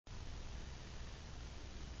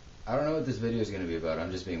I don't know what this video is going to be about.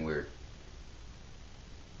 I'm just being weird.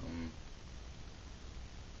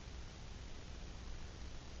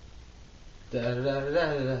 I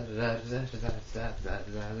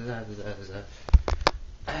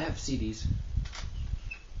have CDs.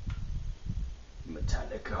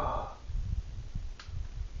 Metallica.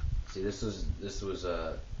 See, this was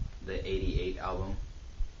the '88 album.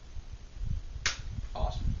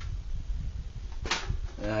 Awesome.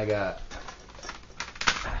 And I got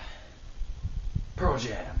Pearl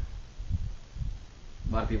Jam.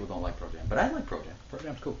 A lot of people don't like Pearl Jam, but I like Pearl Jam. Pearl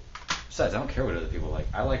Jam's cool. Besides, I don't care what other people like.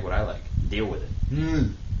 I like what I like. Deal with it.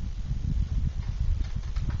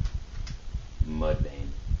 Mudvayne.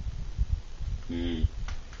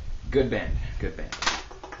 Good band. Good band.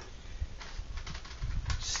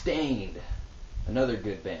 Stained. Another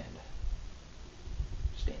good band.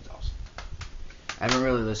 Stained's awesome. I haven't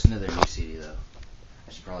really listened to their new CD though.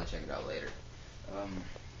 I should probably check it out later. Let's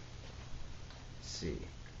see.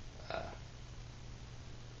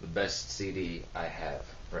 The best CD I have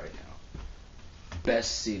right now.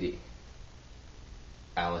 Best CD.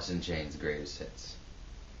 Alice in Chains' Greatest Hits.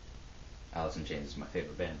 Alice in Chains is my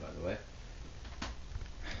favorite band, by the way.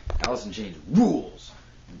 Alice in Chains rules.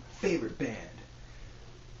 My favorite band.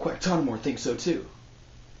 Quacktonamore thinks so too.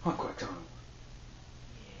 Huh, Quacktonamore?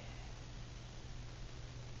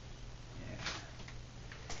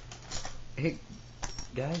 Yeah. Hey,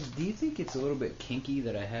 guys, do you think it's a little bit kinky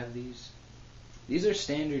that I have these? These are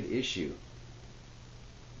standard issue.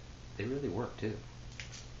 They really work too.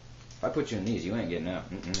 If I put you in these, you ain't getting out.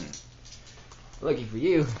 Lucky for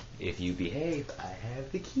you, if you behave, I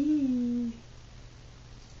have the key.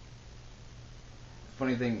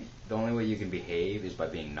 Funny thing, the only way you can behave is by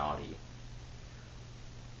being naughty.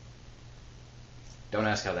 Don't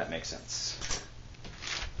ask how that makes sense.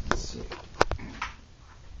 Let's see.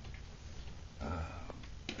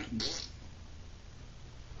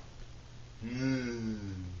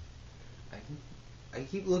 I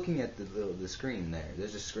keep looking at the screen there.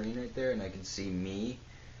 There's a screen right there, and I can see me.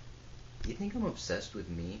 You think I'm obsessed with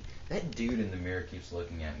me? That dude in the mirror keeps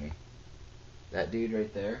looking at me. That dude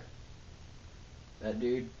right there. That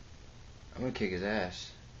dude. I'm gonna kick his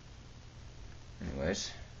ass.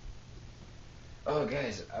 Anyways. Oh,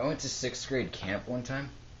 guys, I went to 6th grade camp one time.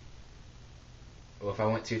 Well, if I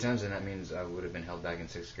went 2 times, then that means I would have been held back in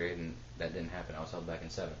 6th grade, and that didn't happen. I was held back in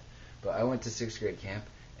 7th. But I went to 6th grade camp,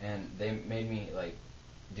 and they made me, like,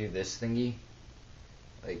 do this thingy.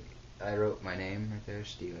 Like, I wrote my name right there,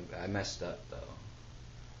 Steven. I messed up, though.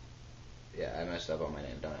 Yeah, I messed up on my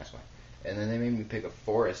name. Don't ask why. And then they made me pick a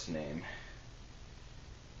forest name.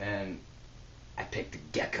 And I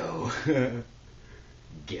picked Gecko.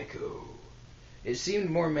 Gecko. It seemed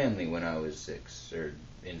more manly when I was 6, or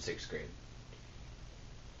in 6th grade.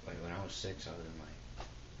 Wait, when I was 6, I was in like, I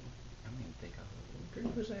don't even think what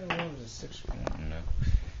grade was I when I was in 6th grade? I don't know.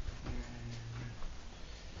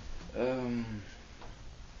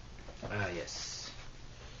 Yes.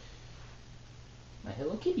 My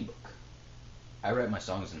Hello Kitty book. I write my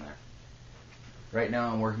songs in there. Right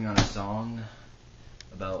now I'm working on a song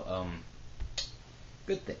about,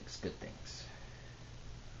 good things.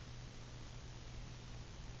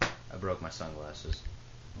 I broke my sunglasses.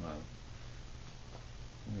 Look.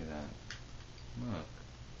 Look at that. Look.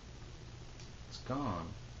 It's gone.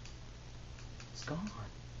 It's gone.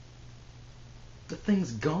 The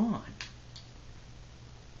thing's gone.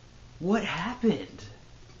 What happened?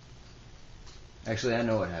 Actually, I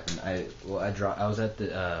know what happened. I was at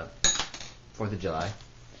the 4th of July,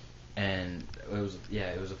 and it was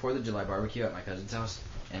a 4th of July barbecue at my cousin's house,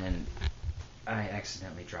 and I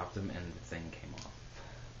accidentally dropped them, and the thing came off.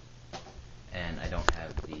 And I don't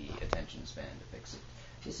have the attention span to fix it.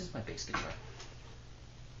 This is my bass guitar.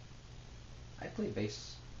 I play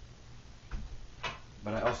bass,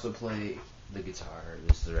 but I also play the guitar.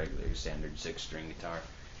 This is the regular standard 6-string guitar,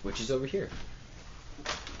 which is over here.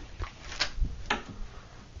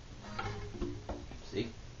 See?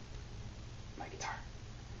 My guitar.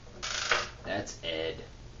 That's Ed.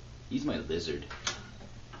 He's my lizard.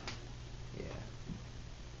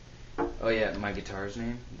 Yeah. Oh yeah, my guitar's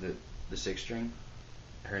name, the 6-string,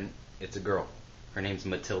 it's a girl. Her name's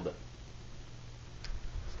Matilda.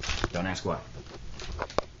 Don't ask why.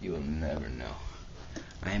 You will never know.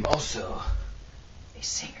 I am also a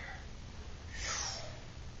singer.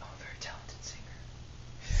 I'm a very talented singer.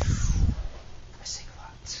 I sing a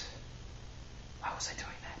lot. Why was I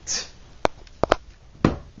doing that?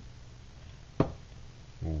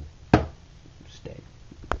 Stay.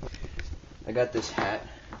 I got this hat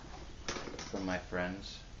from my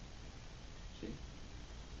friends. See?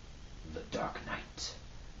 The Dark Knight.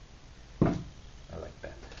 I like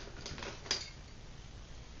that.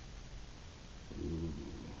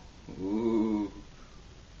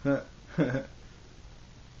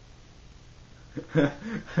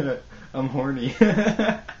 I'm horny.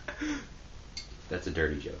 That's a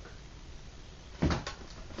dirty joke.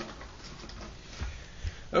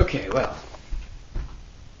 Okay, well,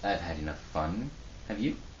 I've had enough fun. Have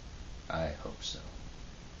you? I hope so.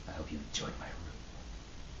 I hope you enjoyed my room.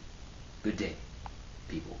 Good day,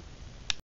 people.